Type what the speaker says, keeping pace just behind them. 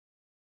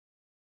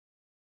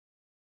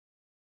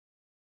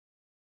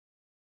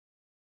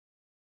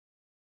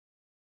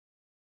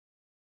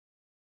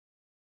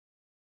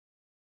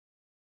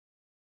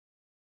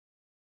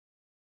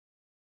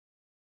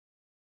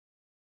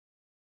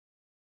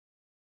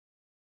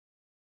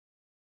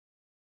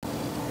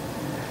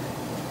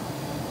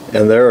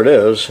And there it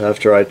is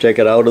after I take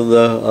it out of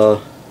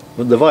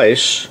the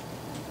vise.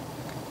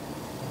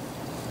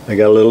 I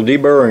got a little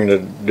deburring to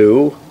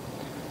do,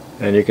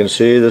 and you can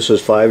see this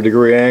is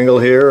 5-degree angle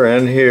here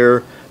and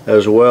here,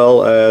 as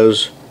well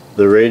as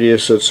the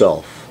radius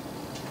itself.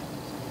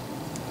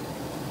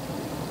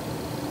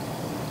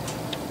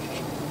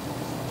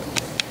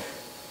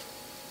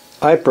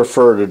 I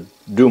prefer to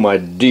do my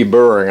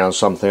deburring on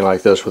something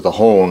like this with a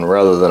hone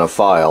rather than a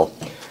file,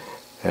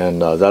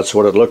 and that's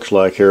what it looks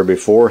like here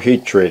before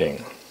heat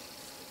treating.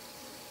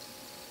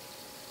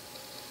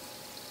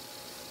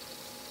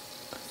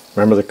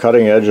 Remember, the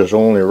cutting edge is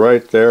only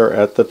right there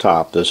at the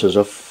top. This is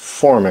a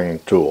forming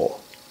tool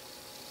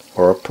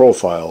or a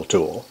profile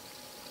tool.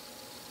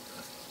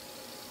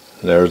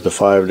 There's the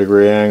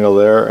 5-degree angle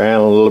there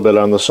and a little bit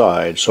on the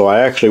side, so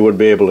I actually would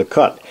be able to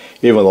cut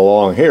even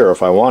along here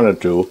if I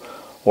wanted to,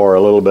 or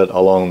a little bit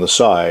along the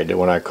side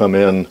when I come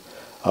in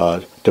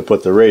to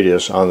put the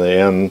radius on the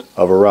end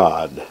of a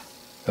rod.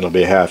 It'll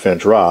be a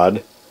 1/2-inch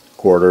rod,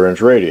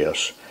 1/4-inch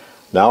radius.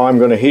 Now I'm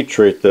going to heat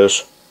treat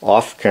this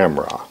off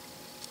camera.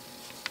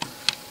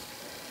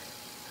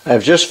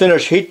 I've just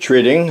finished heat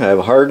treating.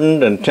 I've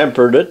hardened and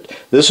tempered it.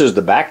 This is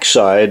the back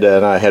side,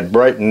 and I had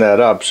brightened that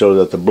up so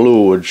that the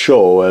blue would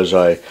show as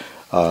I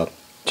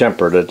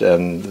tempered it,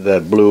 and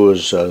that blue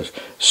is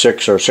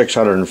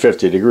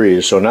 650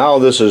 degrees. So now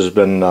this has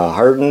been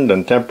hardened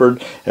and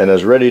tempered and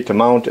is ready to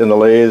mount in the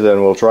lathe,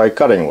 and we'll try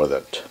cutting with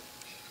it.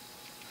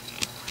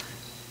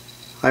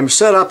 I'm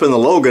set up in the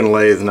Logan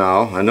lathe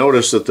now. I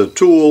notice that the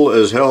tool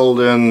is held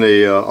in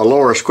the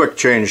Aloris quick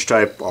change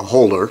type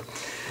holder,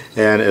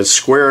 and it's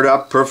squared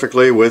up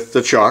perfectly with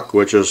the chuck,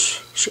 which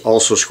is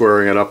also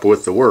squaring it up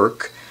with the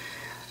work.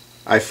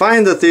 I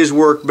find that these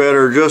work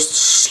better just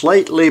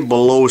slightly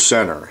below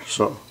center,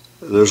 so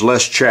there's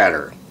less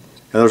chatter.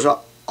 And there's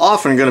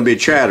often going to be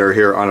chatter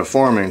here on a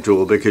forming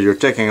tool because you're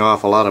taking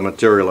off a lot of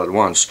material at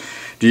once.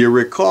 Do you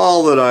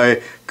recall that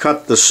I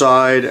cut the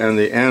side and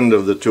the end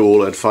of the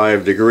tool at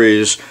 5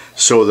 degrees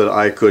so that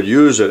I could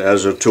use it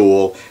as a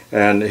tool?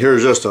 And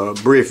here's just a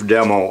brief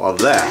demo of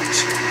that.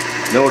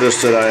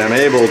 Notice that I am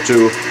able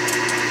to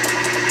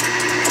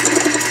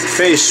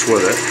face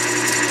with it.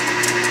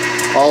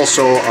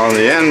 Also on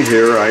the end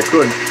here, I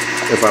could,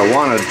 if I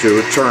wanted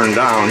to, turn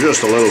down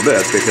just a little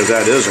bit because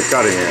that is a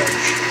cutting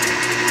edge.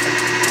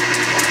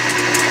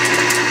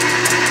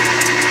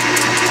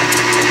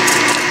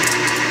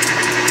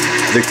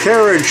 The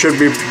carriage should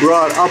be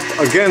brought up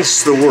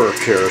against the work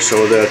here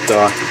so that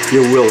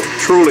you will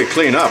truly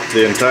clean up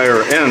the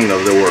entire end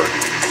of the work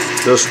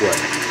this way.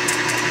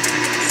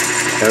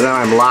 And then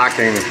I'm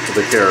locking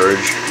the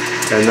carriage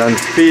and then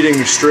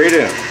feeding straight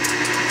in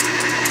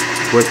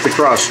with the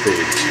cross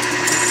feeds.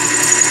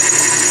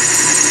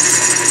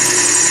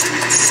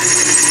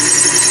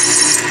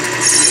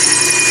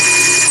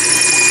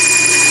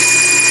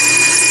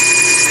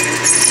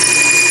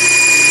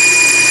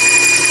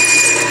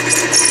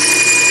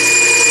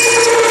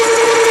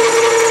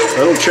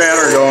 Little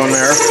chatter going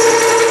there.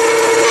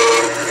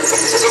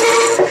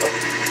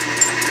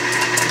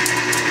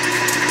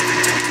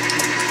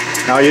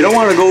 Now you don't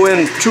want to go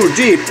in too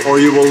deep or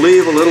you will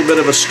leave a little bit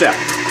of a step.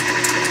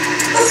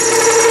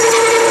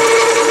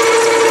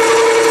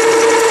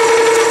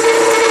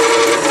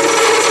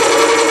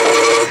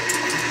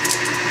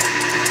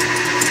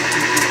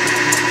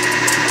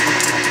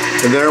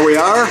 And there we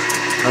are,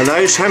 a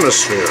nice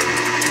hemisphere.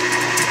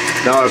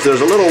 Now if there's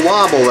a little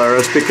wobble there,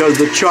 it's because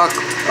the chuck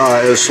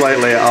is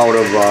slightly out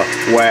of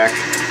whack,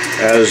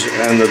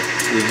 and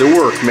the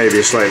work may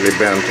be slightly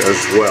bent as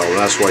well. And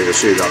that's why you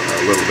see a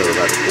little bit of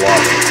that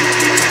wobble.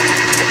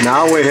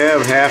 Now we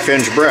have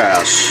 1/2-inch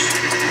brass,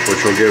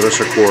 which will give us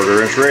a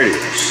 1/4-inch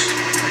radius.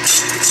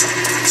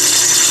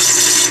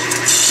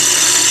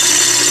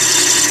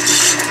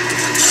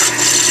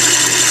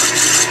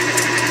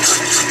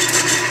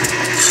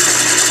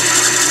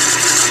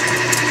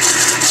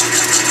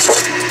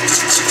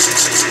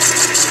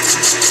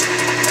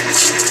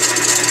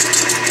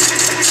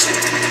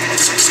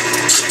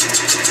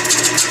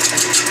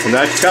 And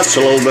that cuts a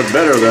little bit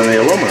better than the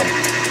aluminum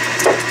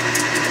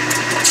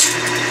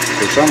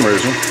for some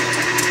reason.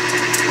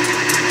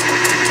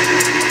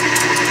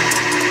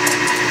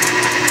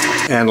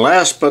 And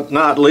last but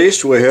not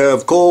least, we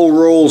have cold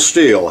rolled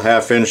steel,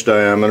 1/2-inch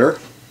diameter.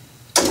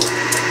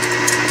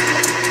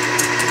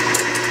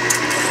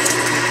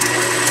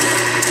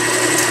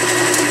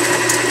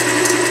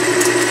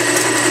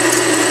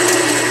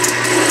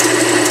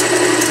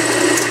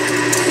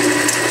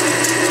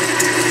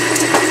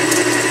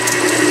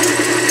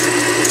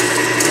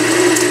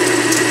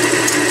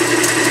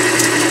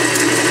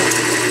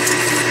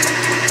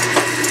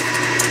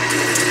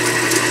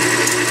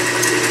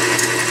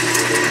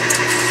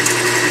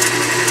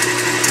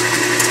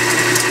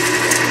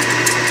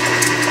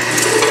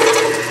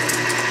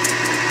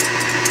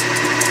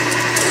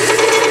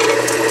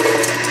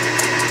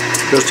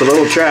 Just a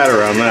little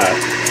chatter on that.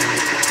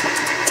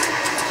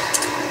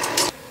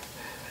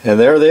 And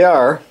there they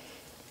are.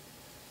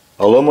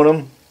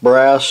 Aluminum,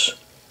 brass,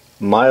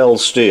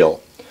 mild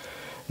steel.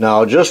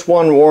 Now just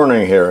one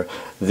warning here.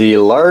 The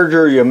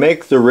larger you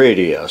make the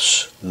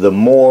radius, the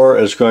more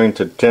it's going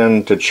to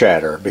tend to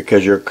chatter,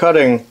 because you're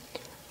cutting,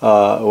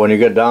 when you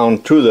get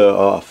down to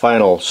the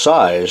final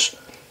size,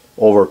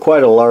 over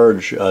quite a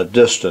large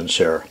distance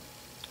here,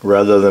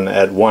 rather than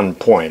at one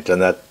point,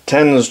 and that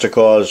tends to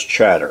cause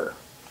chatter.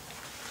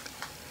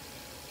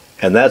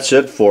 And that's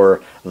it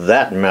for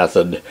that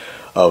method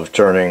of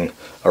turning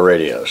a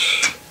radius.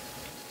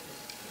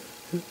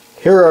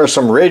 Here are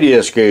some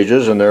radius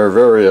gauges in their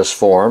various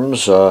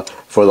forms.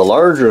 For the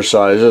larger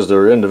sizes,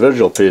 they're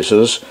individual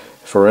pieces.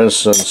 For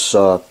instance,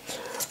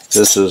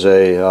 this is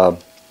a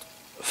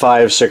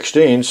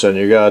 5/16, and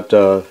you got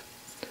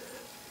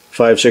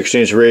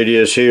 5/16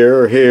 radius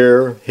here,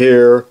 here,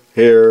 here,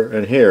 here,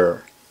 and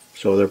here.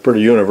 So they're pretty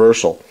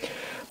universal.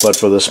 But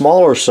for the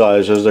smaller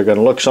sizes, they're going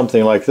to look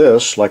something like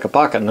this, like a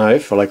pocket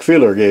knife, or like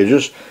feeler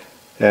gauges,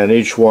 and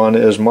each one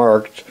is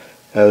marked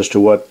as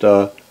to what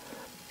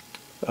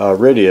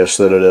radius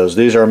that it is.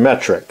 These are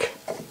metric.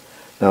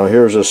 Now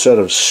here's a set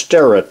of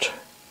Starrett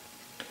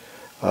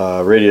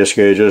radius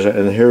gauges,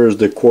 and here's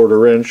the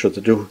 1/4 inch at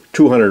the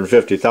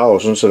 250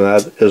 thousandths, and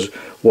that is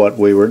what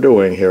we were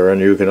doing here. And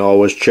you can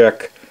always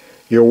check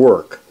your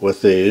work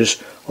with these.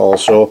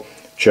 Also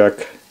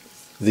check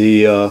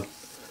the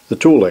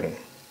tooling.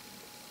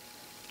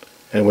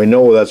 And we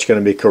know that's going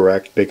to be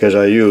correct because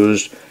I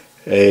used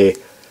a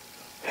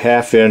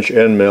 1/2 inch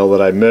end mill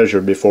that I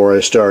measured before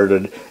I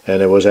started,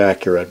 and it was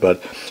accurate.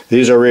 But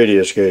these are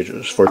radius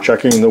gauges for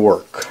checking the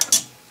work.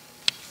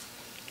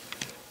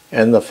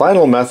 And the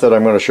final method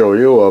I'm going to show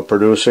you of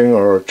producing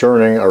or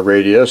turning a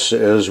radius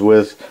is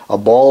with a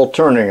ball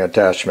turning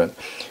attachment.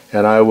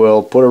 And I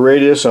will put a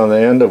radius on the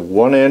end of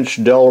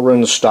 1-inch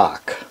Deburring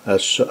stock.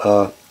 That's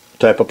a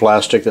type of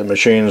plastic that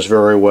machines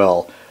very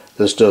well.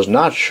 This does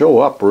not show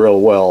up real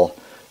well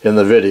in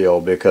the video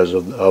because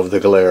of the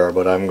glare,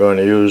 but I'm going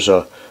to use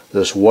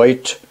this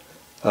white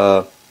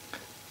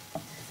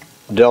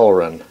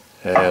Deburring.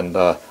 And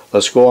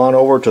let's go on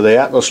over to the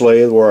Atlas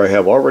lathe where I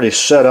have already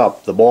set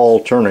up the ball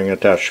turning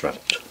attachment.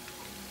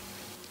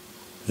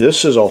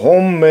 This is a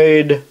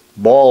homemade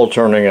ball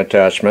turning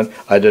attachment.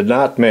 I did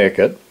not make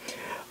it.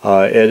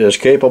 It is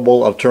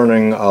capable of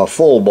turning a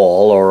full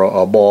ball, or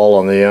a ball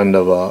on the end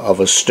of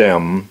a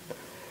stem.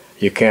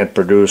 You can't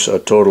produce a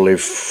totally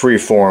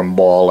free-form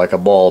ball like a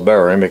ball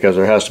bearing because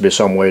there has to be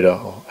some way to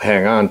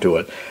hang on to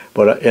it.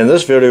 But in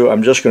this video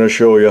I'm just going to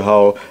show you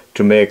how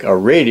to make a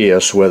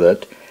radius with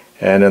it,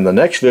 and in the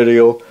next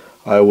video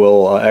I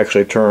will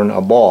actually turn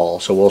a ball.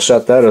 So we'll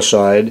set that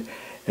aside,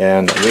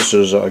 and this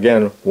is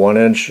again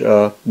 1-inch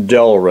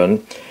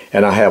Deburring,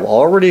 and I have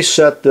already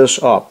set this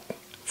up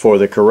for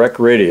the correct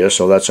radius,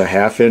 so that's a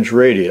 1/2 inch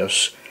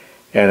radius,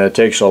 and it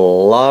takes a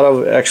lot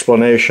of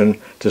explanation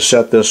to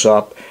set this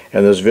up,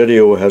 and this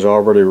video has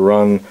already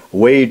run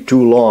way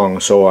too long,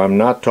 so I'm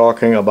not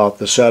talking about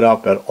the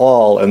setup at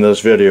all in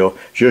this video,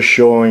 just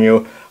showing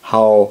you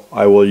how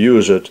I will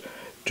use it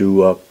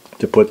to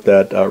put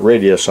that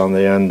radius on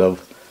the end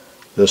of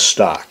this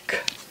stock.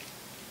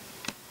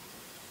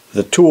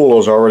 The tool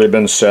has already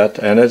been set,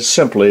 and it's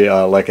simply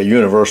like a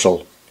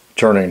universal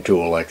turning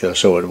tool like this,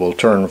 so it will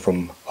turn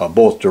from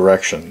both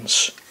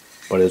directions,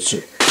 but it's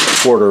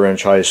 1/4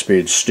 inch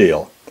high-speed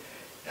steel.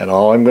 And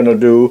all I'm going to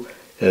do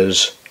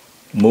is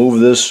move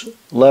this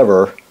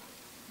lever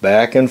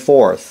back and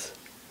forth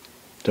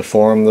to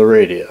form the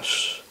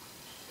radius.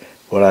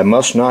 But I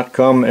must not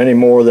come any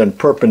more than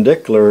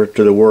perpendicular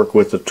to the work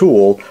with the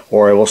tool,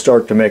 or I will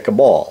start to make a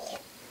ball.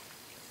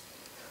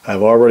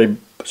 I've already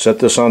set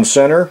this on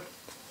center,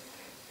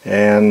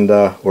 and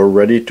we're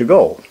ready to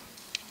go.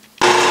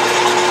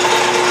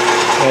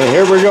 And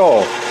here we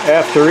go.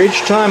 After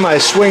each time I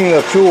swing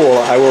the tool,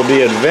 I will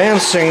be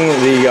advancing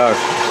the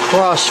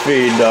cross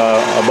feed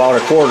about a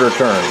 1/4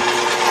 turn.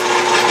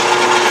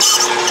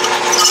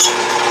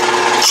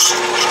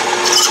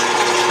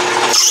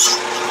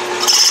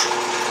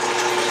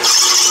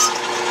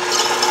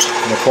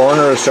 The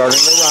corner is starting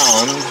to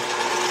round.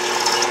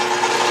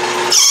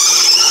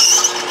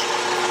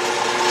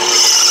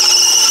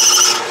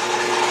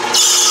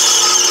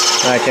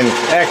 I can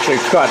actually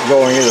cut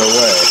going either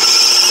way,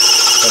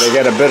 but I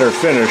get a better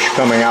finish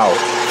coming out.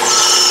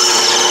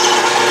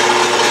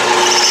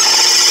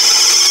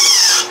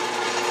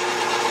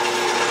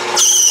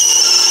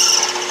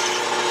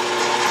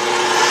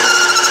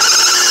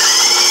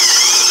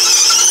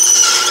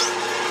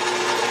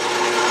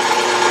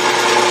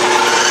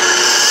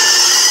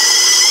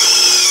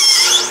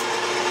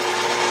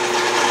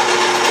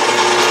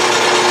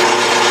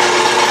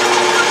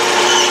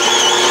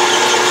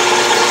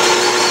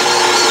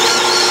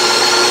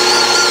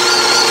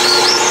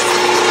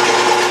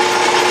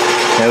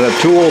 And the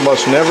tool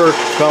must never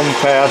come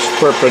past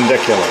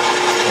perpendicular,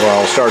 or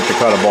I'll start to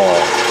cut a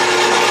ball.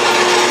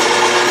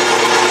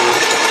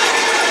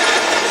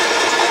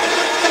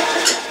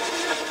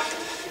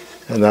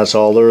 And that's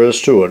all there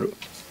is to it.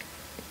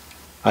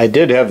 I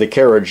did have the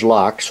carriage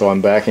lock, so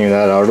I'm backing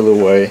that out of the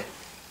way.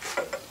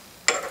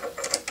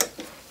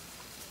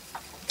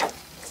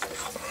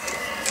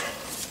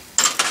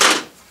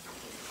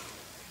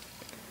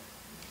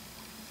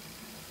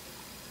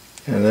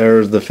 And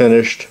there's the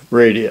finished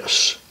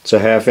radius. It's a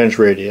 1/2 inch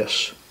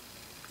radius.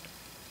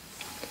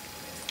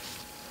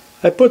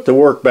 I put the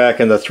work back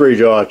in the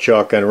 3-jaw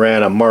chuck and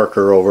ran a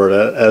marker over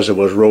it as it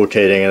was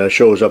rotating, and it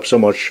shows up so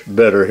much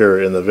better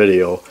here in the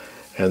video.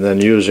 And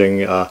then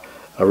using a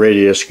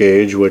radius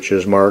gauge, which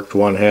is marked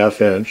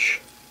 1/2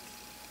 inch,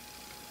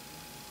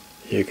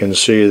 you can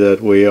see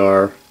that we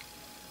are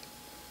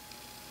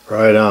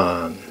right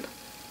on.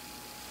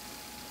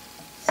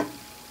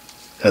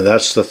 And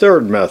that's the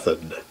third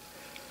method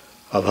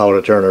of how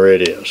to turn a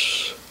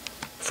radius.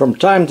 From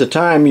time to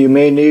time you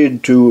may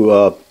need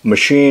to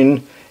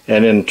machine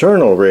an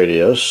internal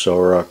radius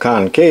or a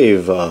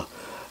concave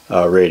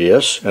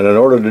radius, and in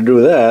order to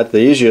do that, the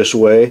easiest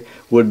way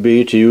would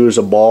be to use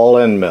a ball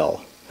end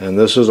mill. And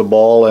this is a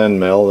ball end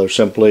mill. They're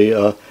simply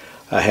a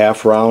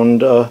half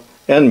round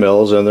end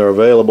mills, and they're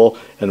available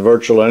in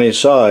virtually any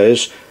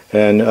size,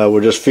 and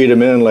we'll just feed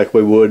them in like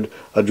we would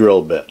a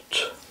drill bit.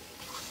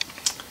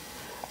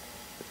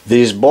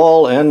 These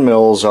ball end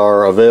mills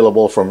are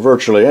available from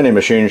virtually any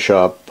machine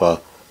shop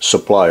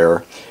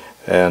supplier,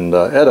 and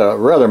at a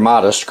rather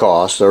modest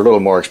cost. They're a little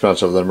more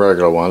expensive than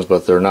regular ones,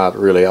 but they're not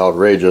really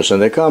outrageous,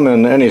 and they come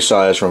in any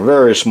size from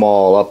very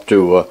small up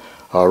to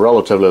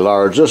relatively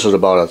large. This is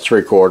about a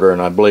 3/4,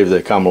 and I believe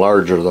they come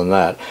larger than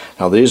that.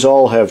 Now these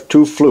all have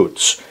 2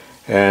 flutes,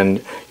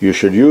 and you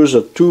should use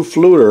a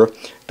 2-fluter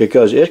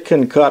because it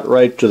can cut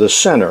right to the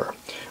center,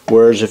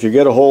 whereas if you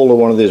get a hold of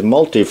one of these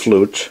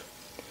multi-flute,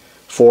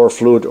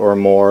 4-flute or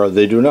more,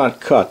 they do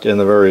not cut in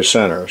the very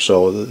center,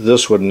 so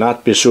this would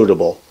not be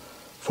suitable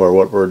for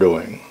what we're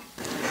doing.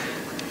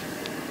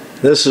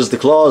 This is the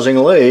clausing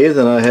lathe,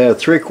 and I have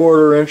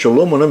 3/4 inch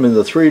aluminum in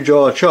the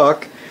 3-jaw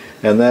chuck,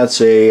 and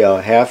that's a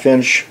 1/2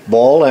 inch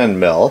ball end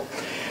mill.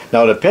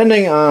 Now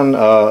depending on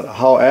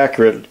how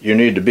accurate you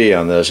need to be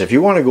on this, if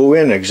you want to go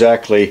in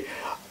exactly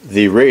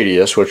the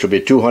radius, which will be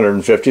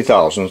 250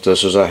 thousandths,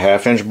 this is a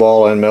 1/2 inch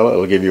ball end mill,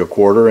 it'll give you a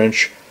 1/4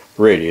 inch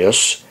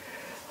radius,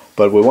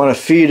 but we want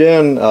to feed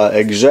in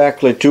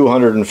exactly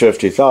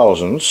 250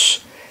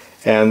 thousandths.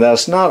 And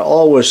that's not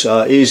always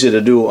easy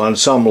to do on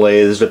some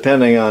lathes,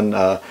 depending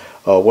on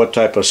what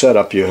type of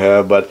setup you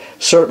have, but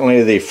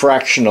certainly the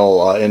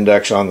fractional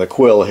index on the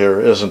quill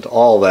here isn't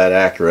all that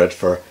accurate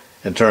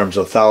in terms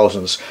of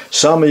thousandths.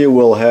 Some of you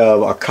will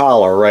have a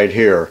collar right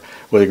here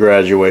with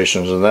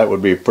graduations, and that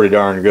would be pretty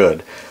darn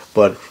good.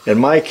 But in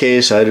my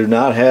case, I do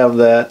not have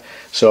that,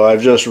 so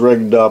I've just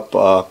rigged up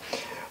a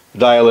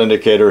dial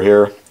indicator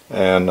here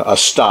and a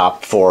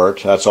stop for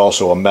it. That's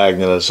also a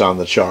magnet that's on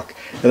the chuck.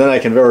 And then I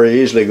can very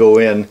easily go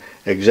in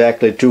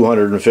exactly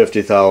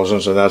 250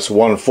 thousandths, and that's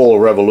 1 full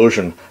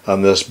revolution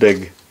on this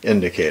big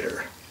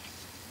indicator.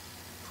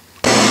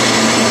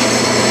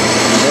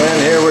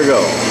 And here we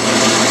go.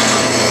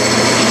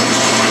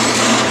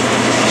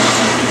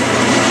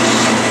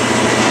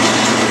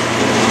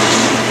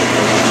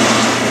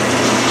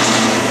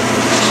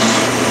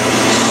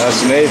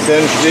 That's an 1/8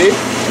 inch deep.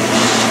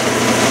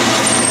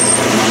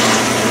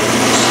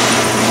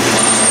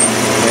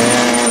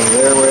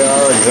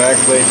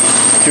 Exactly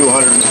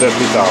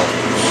 250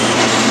 thousandths.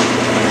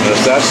 And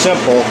it's that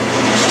simple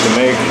to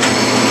make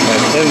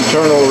an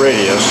internal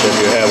radius if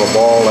you have a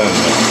ball end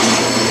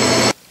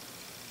mill.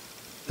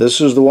 This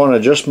is the one I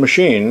just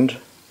machined.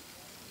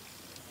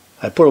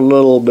 I put a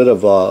little bit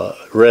of a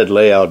red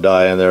layout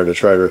dye in there to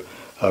try to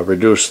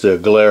reduce the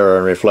glare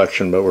and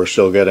reflection, but we're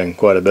still getting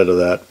quite a bit of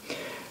that.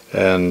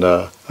 And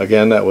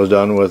again, that was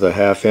done with a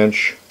 1/2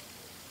 inch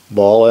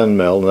ball end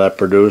mill, and that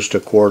produced a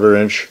 1/4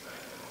 inch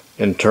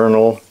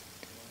internal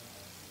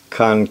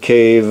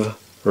concave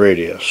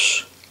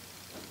radius.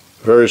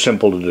 Very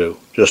simple to do,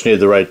 just need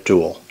the right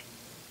tool.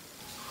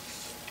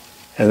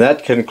 And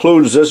that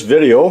concludes this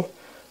video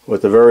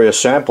with the various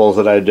samples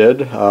that I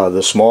did.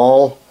 The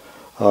small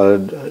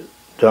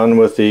done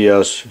with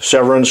the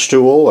severance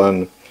tool,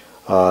 and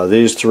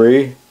these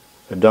 3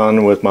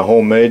 done with my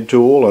homemade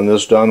tool, and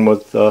this done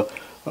with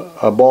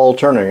a ball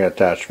turning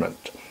attachment.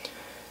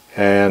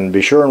 And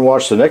be sure and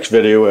watch the next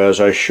video as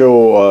I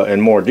show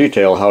in more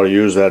detail how to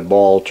use that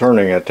ball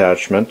turning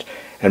attachment.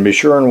 And be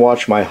sure and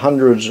watch my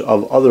hundreds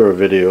of other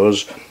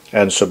videos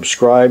and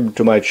subscribe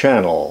to my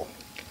channel.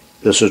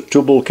 This is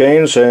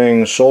Tubalcain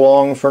saying so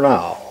long for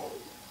now.